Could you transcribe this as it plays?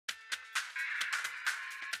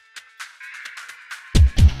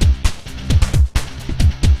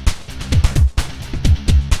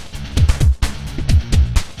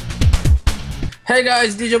Hey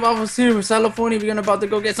guys, DjWafflez here with Xylophoney. We're about to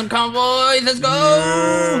go get some convoy. Let's go!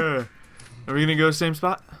 Yeah. Are we gonna go same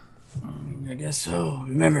spot? I guess so.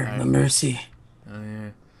 Remember, Right. the mercy. Oh yeah.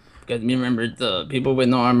 Because remember, the people with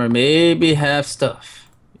no armor maybe have stuff.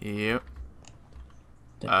 Yep.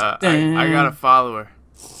 Dun, I got a dun. follower.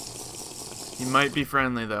 He might be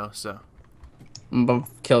friendly though, so I'm about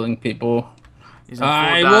killing people. he's in full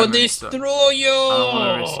I will diamond, so destroy you! I don't want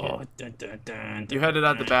to risk it. Dun, dun, dun, You dun, headed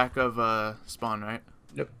out the dun. back of spawn, right?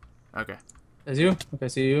 Yep. Okay. That's you? Okay,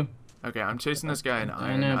 see you. Okay, I'm chasing this guy in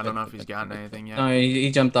iron. I don't know if he's gotten anything yet. No,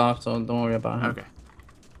 he jumped off, so don't worry about him. Okay.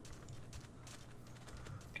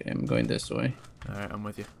 Okay, I'm going this way. Alright, I'm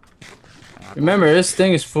with you. Remember, this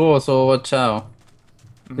thing is full, so watch out.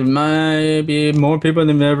 There might be more people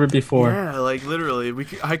than ever before. Yeah, like literally,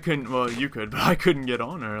 I couldn't. Well, you could, but I couldn't get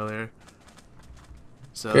on earlier.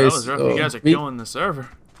 So Okay, that was rough. You guys are killing the server.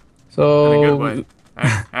 So In a good way.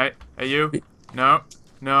 Hey, you. No,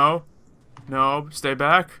 no, no. Stay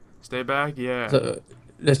back. Stay back. Yeah. So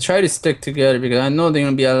let's try to stick together because I know there's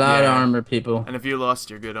gonna be a lot of armor people. And if you lost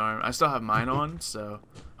your good arm, I still have mine on, so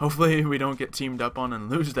hopefully we don't get teamed up on and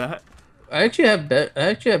lose that. I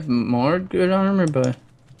actually have more good armor, but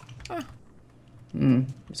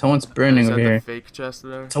someone's burning Is that over the here. fake chest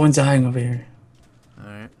there? Someone's dying over here. All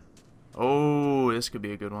right. Oh, this could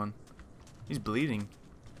be a good one. He's bleeding.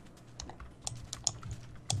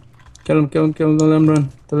 Kill him! Kill him! Kill him! Don't let him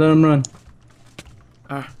run! Don't let him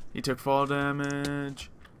run! He took fall damage.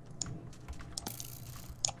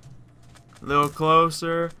 A little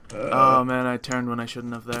closer. Oh man, I turned when I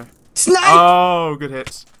shouldn't have there. Snipe! Oh, good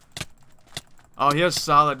hits. Oh, he has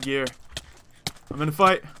solid gear. I'm gonna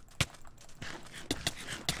fight.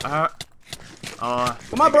 Come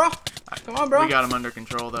on, bro! Come on, bro! We got him under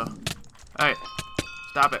control though. Hey,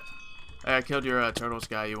 stop it. Hey, I killed your turtles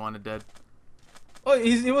guy you wanted dead. Oh,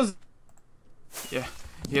 he was. Yeah,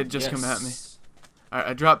 he had just come at me. Alright,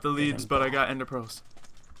 I dropped the leads, but I got ender pearls.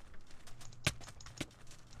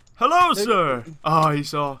 Hello, sir! Oh, he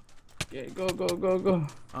saw. Yeah, go, go, go, go.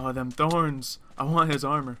 Oh, them thorns. I want his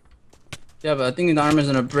armor. Yeah, but I think the armor's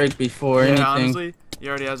gonna break before anything. Honestly, he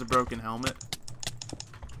already has a broken helmet.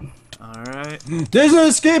 Alright. There's no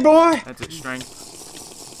escape, boy! That's its strength.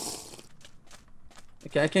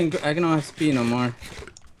 Okay, I can not have speed no more.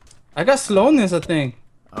 I got slowness, I think.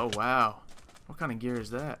 Oh, wow. What kind of gear is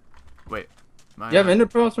that? Wait. You have ender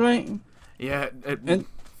pearls, right? Yeah, it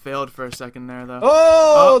failed for a second there, though.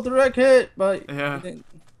 Oh, direct hit, but yeah.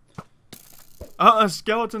 A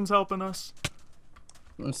skeleton's helping us.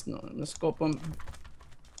 Let's scope him.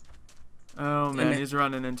 Oh man, he's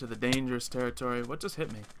running into the dangerous territory. What just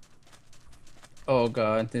hit me? Oh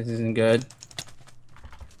god, this isn't good.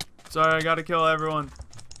 Sorry, I gotta kill everyone.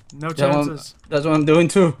 No chances. That's what I'm doing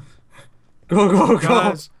too. Go, go, go.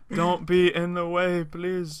 Guys, don't be in the way,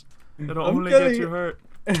 please. It'll only get you hurt.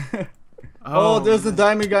 Oh, there's the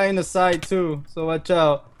diamond guy in the side too, so watch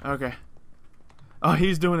out. Okay. Oh,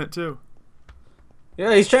 he's doing it too.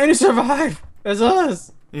 Yeah, he's trying to survive. That's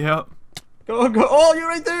us. Yep. Go, go. Oh, you're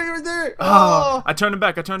right there. You're right there. Oh, I turned him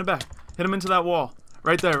back. I turned him back. Hit him into that wall.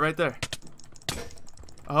 Right there. Right there.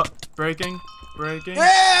 Oh, breaking. Breaking.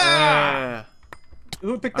 Yeah.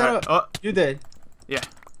 Who picked that up? Oh, you did. Yeah.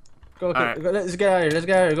 Go, okay. Go, let's get out of here. Let's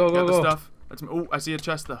get out of here. Go, go, go. Got the stuff. Let's. Oh, I see a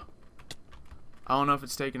chest though. I don't know if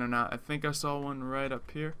it's taken or not. I think I saw one right up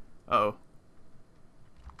here. Uh oh.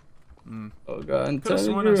 Oh god, I'm Could have telling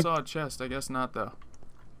sworn you. I saw a chest. I guess not though.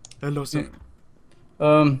 Hello, sir.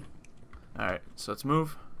 Alright, so let's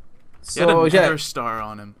move. So he had a nether star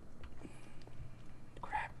on him.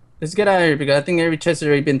 Crap. Let's get out of here because I think every chest has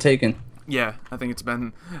already been taken. Yeah, I think it's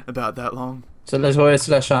been about that long. So let's go to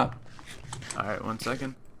that shop. Alright, 1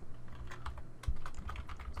 second.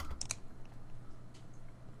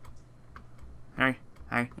 Hey,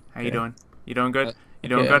 hey, how you doing? You doing good? You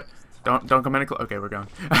doing good? Don't come any close. Okay, we're going.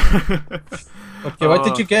 Okay, what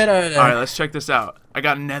did you get out of there? Alright, let's check this out. I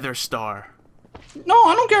got nether star. No,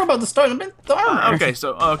 I don't care about the star. The armor. Okay,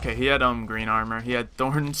 so he had green armor. He had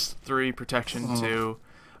thorns 3, protection 2.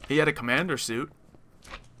 He had a commander suit.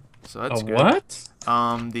 So that's good. What?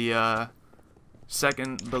 The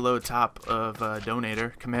second below top of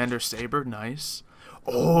donator, commander saber, nice.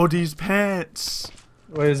 Oh, these pants.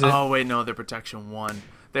 What is it? Oh wait, no, they're protection 1.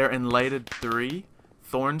 They're enlighted 3,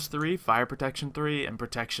 thorns 3, fire protection 3, and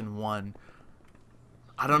protection 1.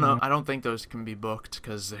 I don't know. I don't think those can be booked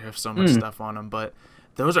because they have so much stuff on them. But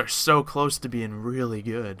those are so close to being really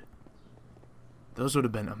good. Those would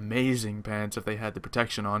have been amazing pants if they had the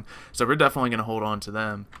protection on. So we're definitely gonna hold on to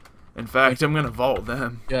them. In fact, I'm gonna vault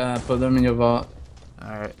them. Yeah, put them in your vault. All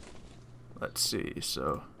right. Let's see.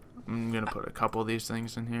 So I'm gonna put a couple of these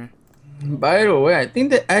things in here. By the way, I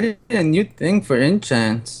think they added a new thing for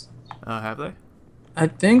enchants. Have they? I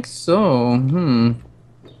think so.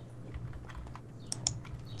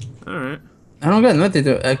 Alright. I don't got nothing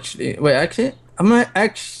to actually. Wait, actually, I might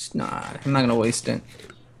actually. Nah, I'm not gonna waste it.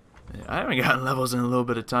 Yeah, I haven't gotten levels in a little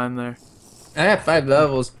bit of time there. I have 5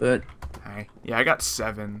 levels, but Yeah, I got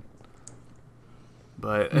 7.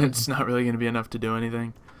 But it's not really gonna be enough to do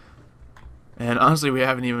anything. And honestly, we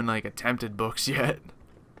haven't even like attempted books yet.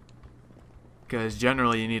 Because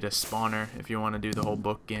generally you need a spawner if you want to do the whole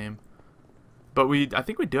book game. But I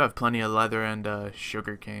think we do have plenty of leather and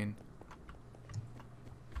sugar cane.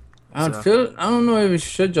 I don't know if we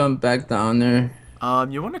should jump back down there.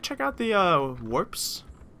 You want to check out the warps?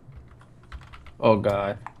 Oh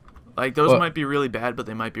god. Like those might be really bad, but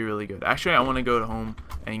they might be really good. Actually, I want to go to home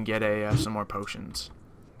and get some more potions.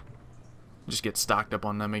 Just get stocked up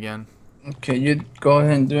on them again. Okay, you go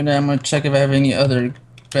ahead and do that. I'm gonna check if I have any other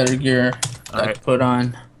better gear I can put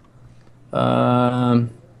on.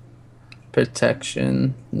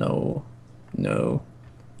 Protection. No. Nope.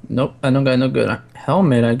 I don't got no good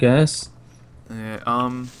helmet, I guess. Yeah.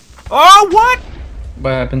 Oh, what?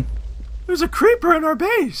 What happened? There's a creeper in our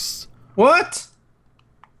base. What?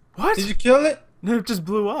 What? Did you kill it? No, it just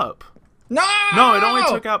blew up. No! No, it only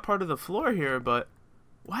took out part of the floor here, but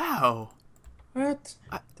wow. What?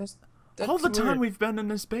 That's all the time weird. we've been in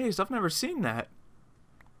this base, I've never seen that.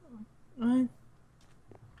 What?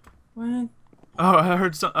 Oh, I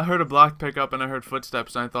heard a block pick up and I heard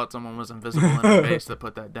footsteps and I thought someone was invisible in the base that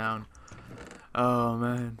put that down. Oh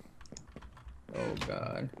man. Oh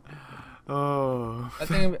god. Oh. I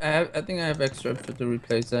think I have extra to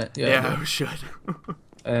replace that. Yeah, we should.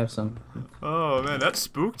 I have some. Oh man, that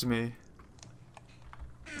spooked me.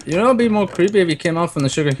 You know, it'd be more creepy if he came out from the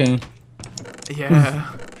sugarcane.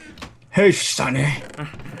 Yeah. Hey, Sonny.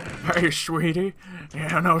 Hey, sweetie.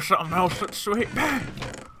 You know something else that's sweet?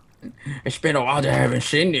 It's been a while that I haven't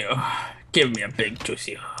seen you. Give me a big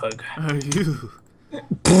juicy hug.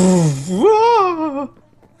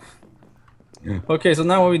 Okay, so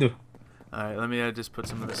now what we do? Alright, let me just put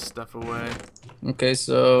some of this stuff away. Okay,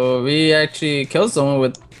 so we actually killed someone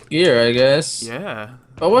with gear, I guess. Yeah.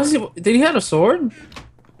 But was he? Did he have a sword?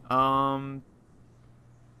 I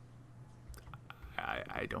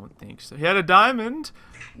don't think so. He had a diamond.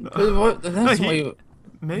 That's why you...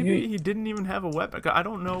 Maybe he didn't even have a weapon. I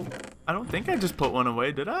don't know. I don't think I just put one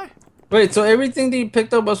away, did I? Wait, so everything that you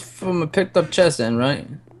picked up was from a picked up chest then, right?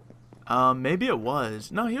 Maybe it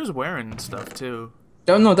was. No, he was wearing stuff too.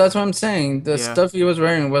 Oh, no, that's what I'm saying. The stuff he was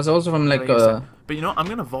wearing was also from like But you know, I'm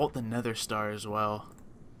gonna vault the Nether Star as well.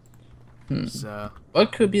 So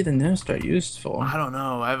what could be the Nether Star used for? I don't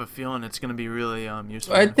know. I have a feeling it's gonna be really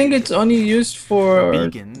useful. I think it's only used for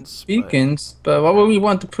beacons. But why would we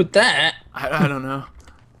want to put that? I don't know.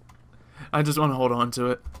 I just want to hold on to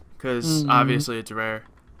it because obviously it's rare.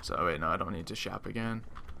 So wait, no, I don't need to shop again.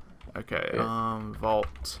 Okay,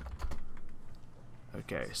 vault.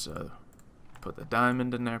 Okay, so put the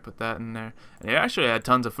diamond in there, put that in there, and he actually had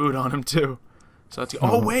tons of food on him too. So that's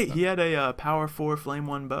oh wait, he had a power 4 flame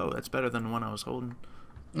 1 bow. That's better than the one I was holding.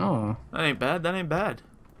 Oh, that ain't bad. That ain't bad.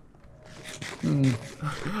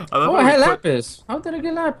 I had lapis. How did I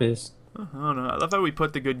get lapis? I don't know. I love how we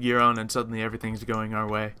put the good gear on and suddenly everything's going our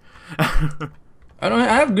way. I don't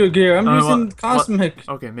have good gear. I'm using Cosmic.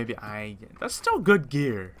 Okay, maybe that's still good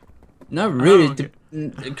gear. Not really.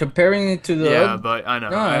 Comparing it to the yeah, but I know.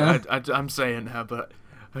 I'm saying that, but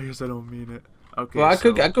I guess I don't mean it. Okay. Well, I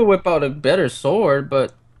could whip out a better sword,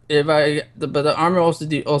 but the armor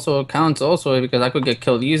also counts because I could get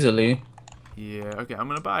killed easily. Yeah. Okay. I'm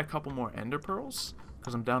gonna buy a couple more Ender pearls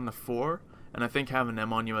because I'm down to 4. And I think having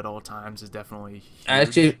them on you at all times is definitely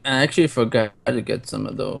huge. I actually forgot to get some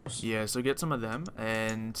of those. Yeah, so get some of them,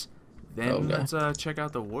 and then let's check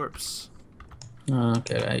out the warps.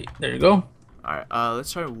 Okay, there you go. Alright,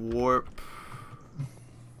 let's try warp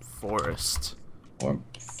forest. Warp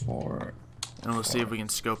forest. And we'll see if we can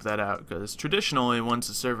scope that out, because traditionally, once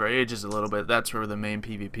the server ages a little bit, that's where the main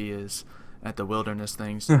PvP is, at the wilderness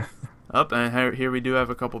things. And here we do have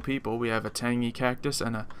a couple people. We have a tangy cactus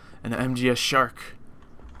and an MGS shark.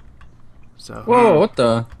 So whoa, what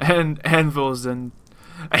the? And anvils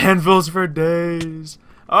for days.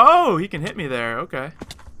 Oh, he can hit me there. Okay.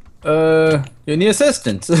 You need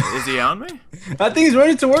assistance. Is he on me? I think he's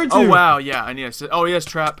running towards you. Oh wow, yeah, I need assistance. Oh, he has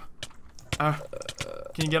trap. Can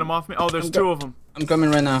you get him off me? Oh, there's 2 of them. I'm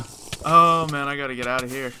coming right now. Oh man, I gotta get out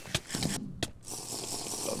of here.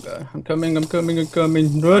 Oh god, I'm coming. Run,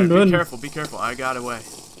 right, run. Be careful. I got away.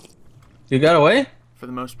 You got away? For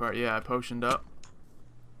the most part, yeah, I potioned up.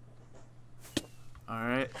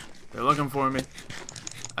 Alright. They're looking for me.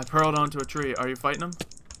 I pearled onto a tree. Are you fighting them?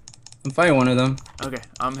 I'm fighting one of them. Okay,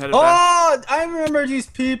 I'm headed back. Oh, I remember these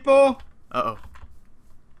people. Uh-oh.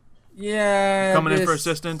 Yeah. Coming in for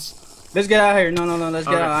assistance. Let's get out of here. No. Let's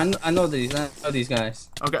get Okay. out. I know these. I know these guys.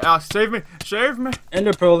 Okay, save me. Save me. And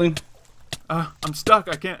they're pearling. I'm stuck.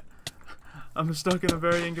 I can't. I'm stuck in a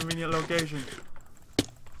very inconvenient location.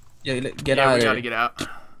 Yeah, get out of we there. gotta get out.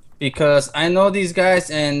 Because I know these guys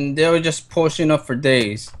and they were just pushing up for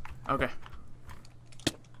days. Okay.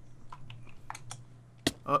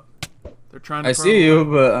 Oh, they're trying to. I see you,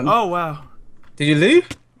 but oh wow. did you leave?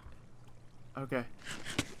 Okay.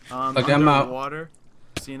 Okay, I'm out. Water.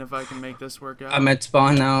 Seeing if I can make this work out. I'm at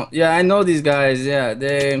spawn now. Yeah, I know these guys. Yeah,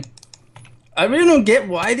 I really don't get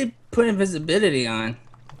why they put invisibility on.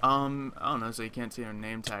 I don't know, so you can't see their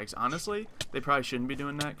name tags. Honestly, they probably shouldn't be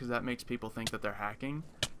doing that because that makes people think that they're hacking.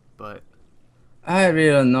 But I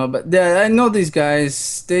really don't know, but yeah, I know these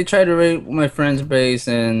guys. They try to raid my friend's base,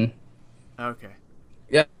 and okay.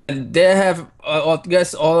 yeah, they have. I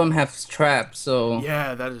guess all of them have traps. So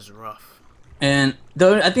yeah, that is rough. And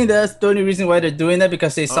I think that's the only reason why they're doing that,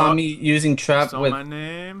 because they saw me using trap with my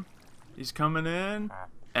name. He's coming in,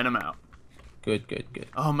 and I'm out. Good.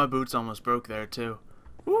 Oh, my boots almost broke there too.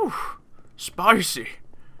 Woo, spicy.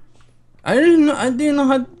 I didn't know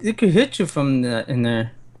how it could hit you from that in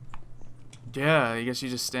there. Yeah, I guess you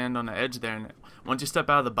just stand on the edge there, and once you step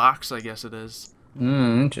out of the box, I guess it is.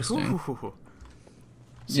 Interesting. Ooh.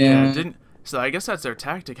 So, yeah. So I guess that's their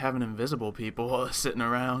tactic, having invisible people sitting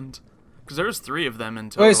around. Because there's 3 of them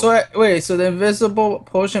in total. Wait, so the invisible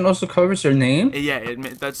potion also covers your name? Yeah,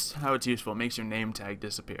 that's how it's useful. It makes your name tag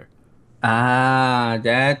disappear. Ah,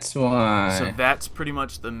 that's why. So that's pretty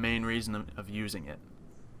much the main reason of using it.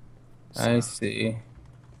 So. I see.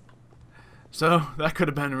 So that could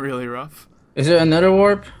have been really rough. Is there another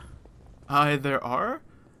warp? There are,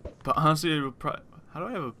 but honestly, how do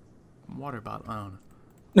I have a water bottle? I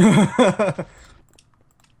don't know.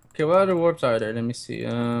 Okay, what other warps are there? Let me see.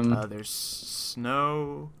 There's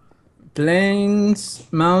snow, plains,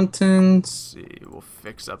 mountains. Let's see, we'll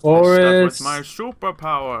fix up forests. This stuff with my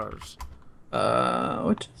superpowers.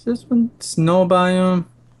 What is this one? Snow biome,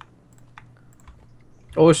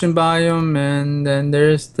 ocean biome, and then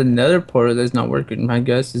there's the nether portal that's not working. I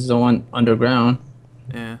guess is the one underground.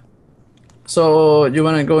 Yeah. So you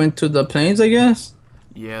wanna go into the plains? I guess.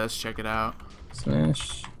 Yeah, let's check it out.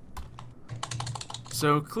 Slash.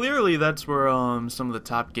 So clearly that's where some of the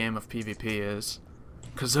top game of PvP is,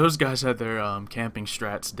 because those guys had their camping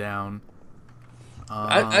strats down.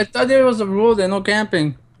 I thought there was a rule that no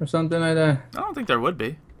camping or something like that. I don't think there would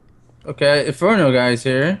be. Okay, Inferno guy's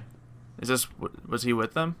here. Is this was he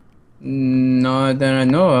with them? No, that I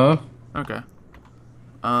know of. Okay.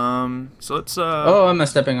 So let's Oh, I'm not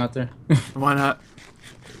stepping out there. Why not?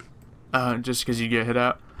 Just because you get hit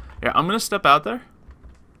out. Yeah, I'm gonna step out there.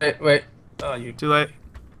 Wait. Oh, you. Too late.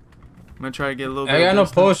 I'm gonna try to get a little bit. I got no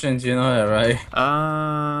potions, you know that, right?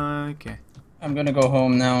 Okay. I'm gonna go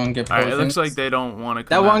home now and get potions. Alright, it looks like they don't want to come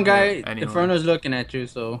that one out guy, here anyway. Inferno's looking at you,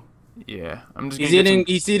 so. Yeah, I'm just.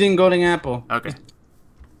 He's eating golden apple. Okay.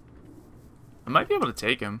 I might be able to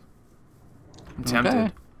take him. I'm tempted.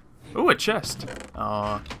 Okay. Ooh, a chest.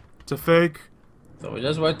 Oh, it's a fake. So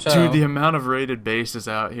just watch out. Dude, the amount of raided bases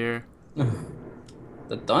out here.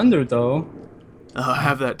 The thunder, though. Oh, I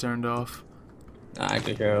have that turned off. Nah, I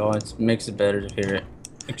could hear it all. It makes it better to hear it.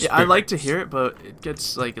 Yeah, I like to hear it, but it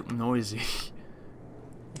gets like noisy.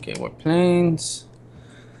 Okay, what planes?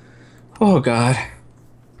 Oh god.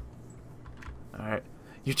 Alright.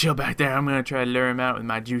 You chill back there. I'm gonna try to lure him out with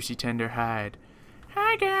my juicy tender hide.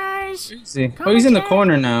 Hi guys! See. Oh, he's in the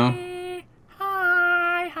corner now.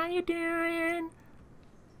 Hi, how you doing?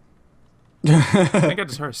 I think I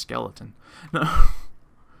just heard a skeleton. No.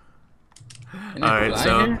 Alright,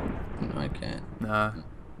 so here? No, I can't. Nah.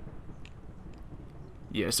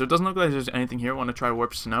 Yeah, so it doesn't look like there's anything here. Want to try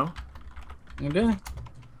warp snow? Okay.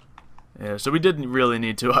 Yeah, so we didn't really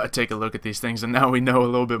need to take a look at these things, and now we know a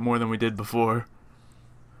little bit more than we did before.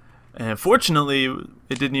 And fortunately,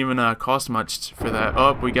 it didn't even cost much for that.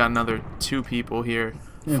 Oh, we got another 2 people here.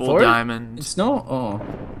 Full diamonds. Snow? Oh.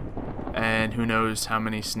 And who knows how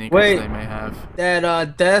many sneakers they may have.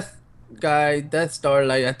 That death guy, Death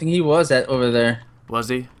Starlight, I think he was over there. Was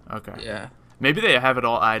he? Okay. Yeah. Maybe they have it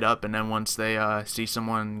all eyed up, and then once they see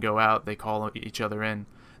someone go out, they call each other in.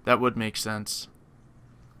 That would make sense.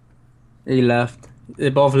 He left. They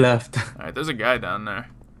both left. Alright, there's a guy down there.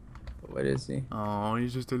 What is he? Oh,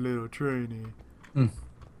 he's just a little trainee.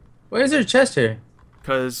 Why is there a chest here?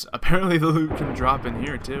 Because apparently the loot can drop in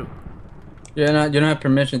here, too. You don't have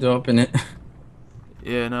permission to open it.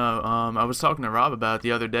 Yeah, no. I was talking to Rob about it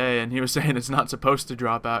the other day, and he was saying it's not supposed to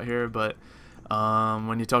drop out here, but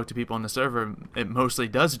when you talk to people on the server, it mostly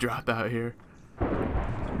does drop out here.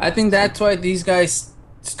 I think that's why these guys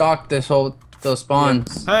stock those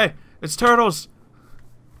spawns. Yeah. Hey, it's turtles.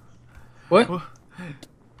 What?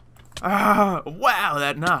 Ah! Wow,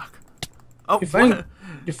 that knock. Oh,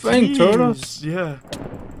 you're fighting turtles? Yeah.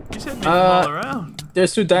 He's hitting me from all around.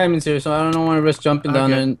 There's 2 diamonds here, so I don't want to risk jumping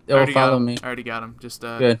down there and they'll follow me. I already got him. Just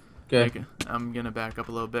good. I'm gonna back up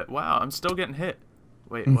a little bit. Wow, I'm still getting hit.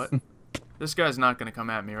 Wait, what? This guy's not gonna come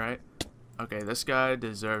at me, right? Okay, this guy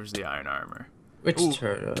deserves the iron armor. Which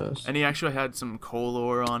turtles? And he actually had some coal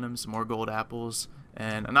ore on him, some more gold apples,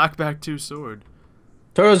 and a knockback 2 sword.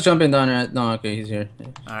 Turtle's jumping down there. No, okay, he's here.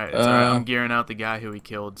 Alright, it's alright. I'm gearing out the guy who he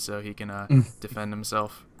killed so he can defend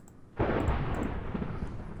himself.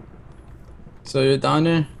 So you're down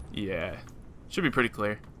there? Yeah. Should be pretty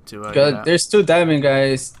clear to there's 2 diamond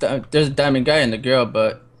guys. There's a diamond guy and a girl,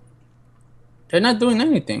 but they're not doing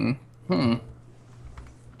anything. Alright,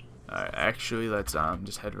 actually, let's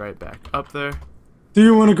just head right back up there. Do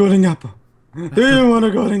you want to go to Apple? Do you want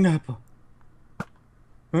to go to Apple?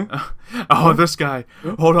 Huh? Oh, this guy.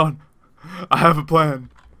 Hold on. I have a plan.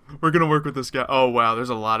 We're gonna work with this guy. Oh, wow, there's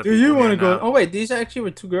a lot of people. Do you want to go? Oh, wait, these actually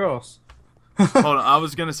were 2 girls. Hold on, I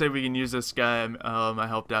was gonna say we can use this guy. I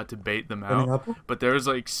helped out to bait them out, but there's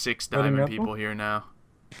like 6 diamond people here now.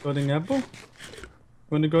 Golden apple?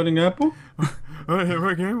 Want to golden apple?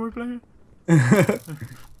 We're playing.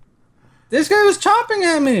 This guy was chopping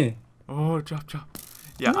at me. Oh, chop.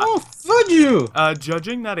 Yeah. No, fudge you.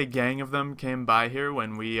 Judging that a gang of them came by here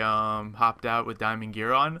when we hopped out with diamond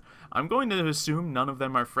gear on, I'm going to assume none of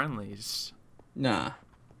them are friendlies. Nah.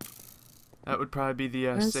 That would probably be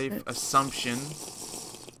the safe assumption.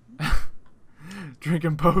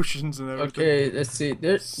 Drinking potions and everything. Okay, let's see.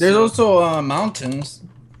 There's also mountains.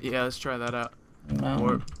 Yeah, let's try that out.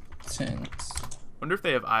 Mountains. Wonder if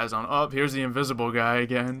they have eyes on. Oh, here's the invisible guy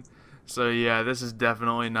again. So yeah, this is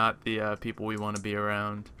definitely not the people we want to be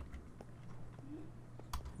around.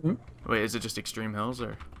 Wait, is it just extreme hills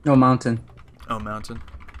or? No, mountain. Oh, mountain.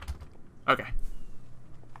 Okay.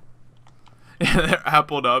 Yeah, they're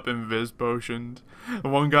appled up invis potions.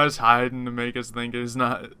 One guy's hiding to make us think it's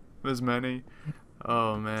not as many.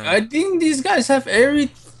 Oh man. I think these guys have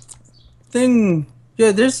everything.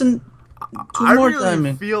 Yeah, there's some 2 more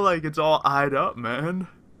diamonds. I feel like it's all eyed up, man.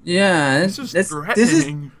 Yeah, this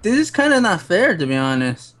is kind of not fair, to be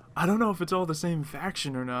honest. I don't know if it's all the same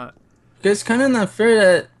faction or not. It's kind of not fair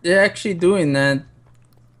that they're actually doing that.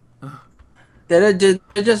 They're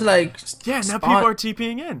just like now people are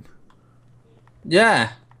TPing in.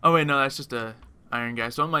 Yeah. Oh wait, no, that's just a iron guy,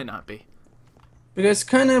 so it might not be. Because it's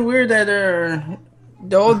kind of weird that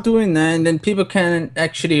they're all doing that, and then people can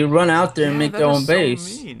actually run out there and make their own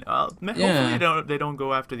base. So mean. Hopefully they don't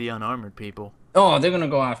go after the unarmored people. Oh, they're gonna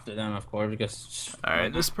go after them, of course, because...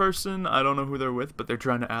 Alright, this person, I don't know who they're with, but they're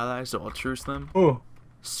trying to ally, so I'll truce them. Oh.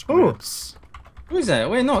 Scripps. Who is that?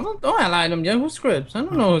 Wait, no, don't ally them yet. Who's Scripps? I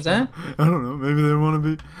don't know who's that. I don't know, maybe they want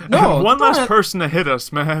to be... No, one less person to hit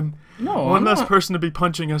us, man. No, one less person to be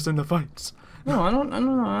punching us in the fights. No, I don't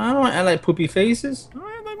know. I don't ally poopy faces.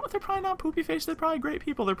 They're probably not poopy faces. They're probably great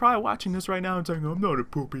people. They're probably watching this right now and saying, I'm not a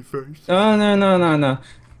poopy face. Oh, no.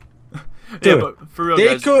 Dude, yeah, but for real, they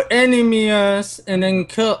guys, could enemy us and then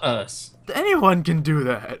kill us. Anyone can do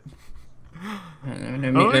that.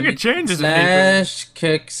 Let me change his slash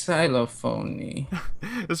kick Xylophoney.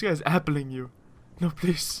 This guy's appling you. No,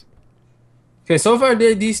 please. Okay, so far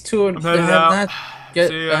these 2 they have not get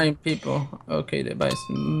 9 people. Okay, they buy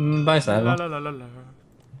Xylo.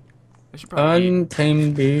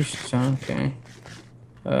 Untamed beast. Okay.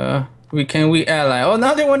 We ally? Oh,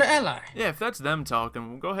 now they want to ally. Yeah, if that's them talking,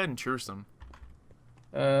 we'll go ahead and truce them.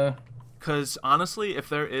 Cause honestly, if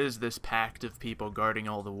there is this pact of people guarding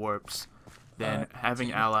all the warps, then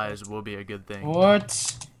having allies will be a good thing.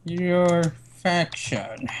 What's your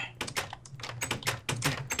faction?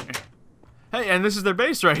 Hey, and this is their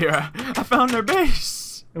base right here. I found their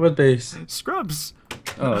base. What base? Scrubs.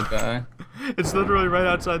 Oh god. It's literally right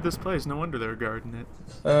outside this place. No wonder they're guarding it.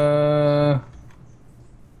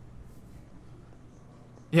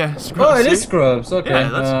 Yeah, Scrubs. Oh, it is Scrubs. Okay. Yeah,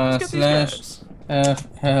 let's get these guys.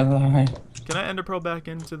 FLI. Can I ender pearl back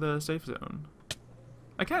into the safe zone?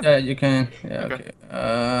 I can. Yeah, you can. Yeah, okay.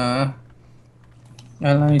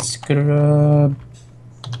 Ally Scrubs.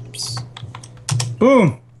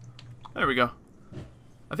 Boom! There we go.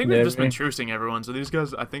 I think we've just been trucing everyone, so these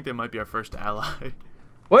guys, I think they might be our first ally.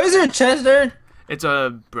 What is there, chest there? It's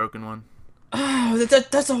a broken one. Oh,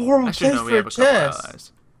 that's a horrible chest for a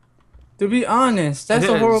chest. To be honest, that's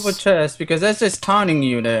It a horrible is. chest because that's just taunting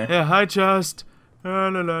you there. Yeah, hi chest. La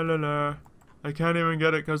la la la la. I can't even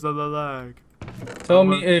get it because of the lag. Tell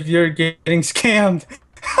me if you're getting scammed.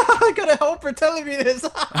 I gotta help her telling me this.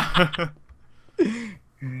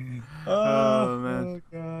 Oh man. Oh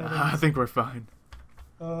god. I think we're fine.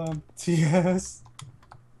 TS.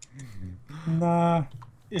 Nah,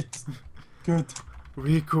 it's good.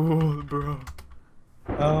 We cool, bro.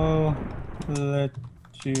 I'll let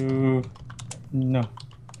you know.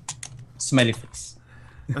 Smiley face.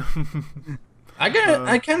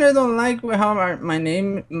 I kind of don't like how my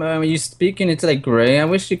name when you speaking it's like gray. I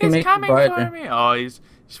wish you can make it brighter. For me. Oh, he's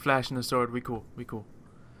flashing the sword. We cool. We cool.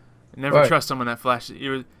 Never trust someone that flashes.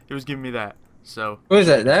 He was giving me that. So. Who is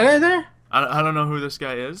that? That guy there? I don't know who this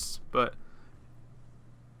guy is, but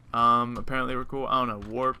apparently we're cool. I don't know.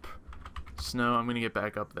 Warp, snow. I'm gonna get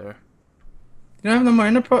back up there. You don't have no more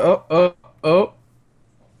inner oh.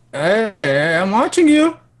 Hey, I'm watching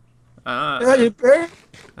you. Yeah, you we're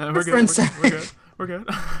good. We're good.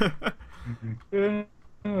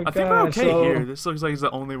 Oh, I think we're okay here. This looks like it's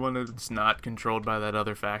the only one that's not controlled by that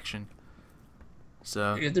other faction.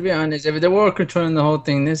 So. To be honest, if they were controlling the whole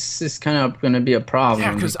thing, this is kind of gonna be a problem.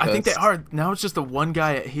 Yeah, because I think they are. Now it's just the one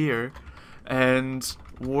guy at here, and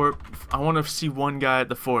Warp. I want to see one guy at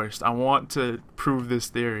the forest. I want to prove this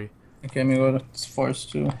theory. Okay, let me go to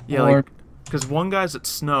forest too. Yeah, like, because one guy's at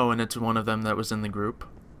snow, and it's one of them that was in the group.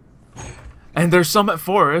 And there's some at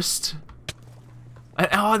forest.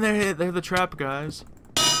 And they're the trap guys.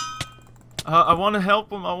 I want to help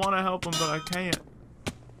them. But I can't.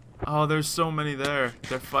 Oh, there's so many there.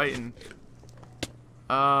 They're fighting.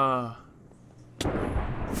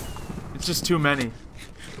 It's just too many.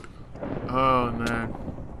 Oh man.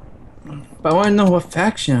 But I want to know what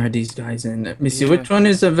faction are these guys in. Let me see which one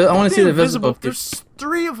is the. I want to see the visible. There's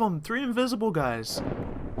 3 of them. 3 invisible guys.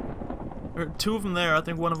 Or 2 of them there. I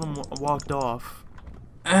think one of them walked off.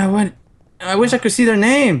 I wish I could see their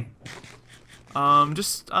name.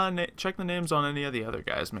 Just check the names on any of the other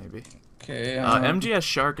guys, maybe. Okay. MGS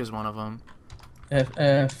Shark is one of them.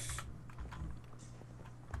 FF.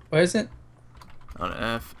 What is it?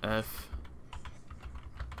 On FF.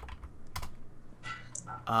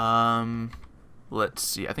 Let's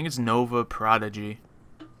see. I think it's Nova Prodigy.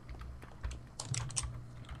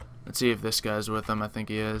 Let's see if this guy's with them. I think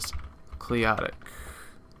he is. Cleotic.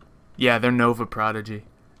 Yeah, they're Nova Prodigy.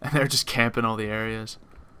 And they're just camping all the areas.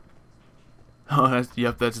 Oh,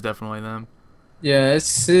 yep, that's definitely them. Yeah,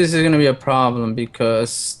 this is gonna be a problem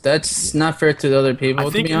because that's not fair to the other people. I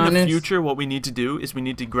think to be honest. In the future, what we need to do is we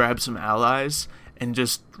need to grab some allies and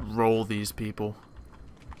just roll these people.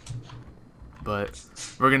 But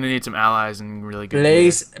we're gonna need some allies and really good.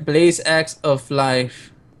 Blaze Axe of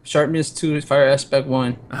Life, Sharpness 2, Fire Aspect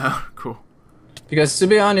 1. Cool. Because to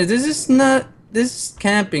be honest, this is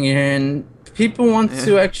camping here, and people want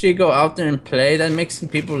to actually go out there and play. That makes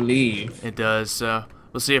people leave. It does. So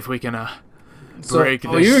we'll see if we can break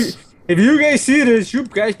this. If you guys see this, you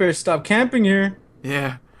guys better stop camping here.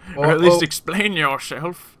 Yeah. Or at least explain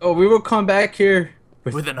yourself. Oh, we will come back here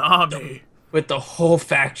with an army. With the whole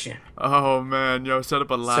faction. Oh man, yo, set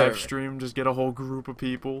up a live stream, just get a whole group of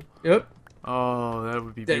people. Yep. Oh, that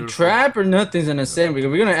would be beautiful. The trap or nothing's gonna say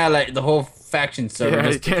because we're gonna add like the whole faction server. Yeah,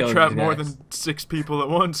 you can't trap more than 6 people at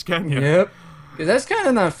once, can you? Yep. Because that's kind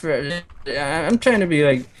of not fair. I'm trying to be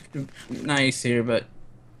like nice here, but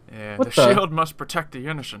yeah, the shield must protect the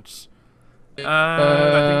innocents. I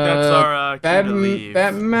think that's our cue to leave.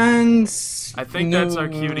 Batman's. I think that's our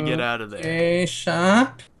cue to get out of there. A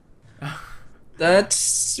shop.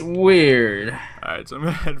 That's weird. Alright, so I'm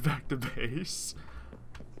gonna head back to base.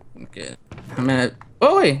 Okay. I'm at.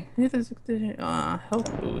 Oh wait,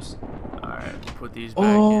 health boost. Alright, put these back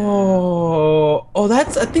in. Oh,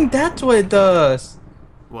 that's. I think that's what it does.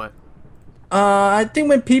 What? I think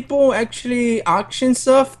when people actually auction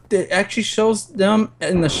stuff, it actually shows them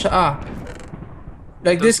in the shop.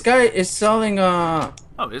 Like this guy is selling Oh,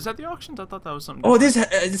 is that the auctions? I thought that was something. Oh, this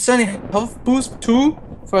it's selling health boost 2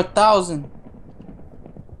 for 1,000.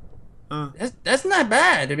 That's not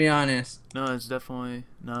bad, to be honest. No, it's definitely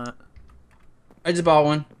not. I just bought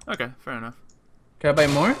one. Okay, fair enough. Can I buy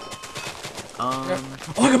more? Oh,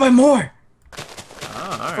 I can buy more.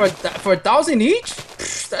 Oh, alright. For 1,000 each?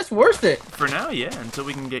 That's worth it. For now, yeah. Until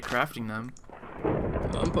we can get crafting them.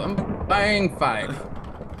 I'm buying 5.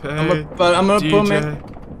 Hey, but I'm gonna put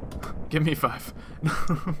DJ, give me 5.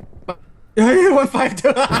 You want 5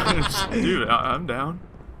 too? Dude, I'm down.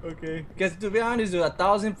 Okay. Because to be honest,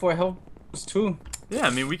 1,000 for health boost 2. Yeah, I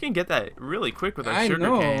mean we can get that really quick with our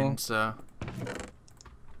sugar cane. So.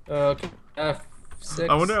 6.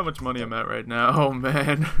 I wonder how much money I'm at right now. Oh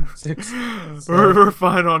man. 6. We're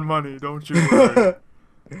fine on money, don't you worry.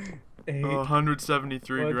 8.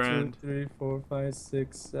 173 1, grand. 2, 3, 4, 5,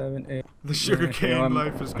 6, 7, 8. The sugarcane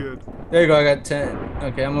life is good. There you go. I got 10.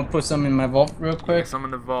 Okay, I'm gonna put some in my vault real quick. Some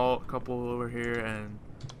in the vault, a couple over here, and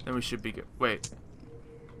then we should be good. Wait.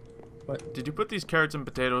 What? Did you put these carrots and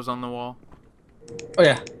potatoes on the wall? Oh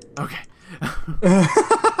yeah. Okay.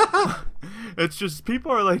 It's just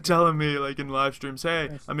people are like telling me like in live streams, hey,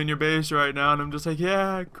 I'm in your base right now, and I'm just like,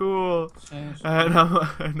 yeah, cool, and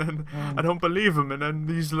then I don't believe them, and then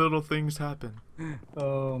these little things happen.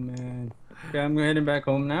 Oh man. Okay, I'm heading back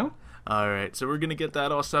home now. All right, so we're gonna get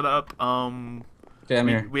that all set up. Okay, I'm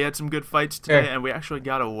here. We had some good fights today, and we actually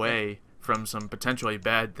got away from some potentially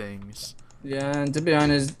bad things. Yeah, and to be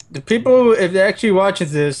honest, the people, if they're actually watching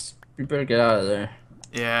this, you better get out of there.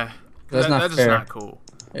 Yeah, that's not just fair. not cool.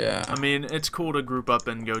 Yeah. I mean, it's cool to group up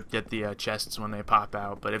and go get the chests when they pop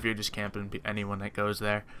out, but if you're just camping anyone that goes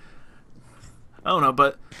there, I don't know,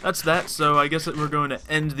 but that's that. So I guess that we're going to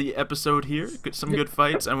end the episode here. Get some good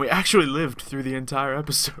fights, and we actually lived through the entire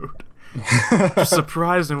episode. Just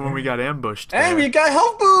surprising when we got ambushed there. And we got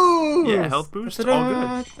health boost! Yeah, health boost,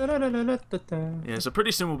 all good. Yeah, so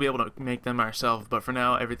pretty soon we'll be able to make them ourselves, but for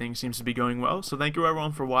now everything seems to be going well. So thank you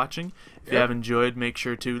everyone for watching. If you have enjoyed, make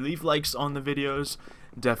sure to leave likes on the videos.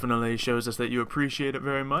 Definitely shows us that you appreciate it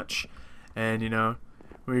very much. And you know,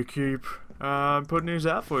 we keep putting these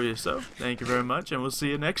out for you. So thank you very much, and we'll see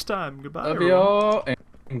you next time. Goodbye. Love you all,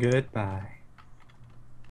 and goodbye.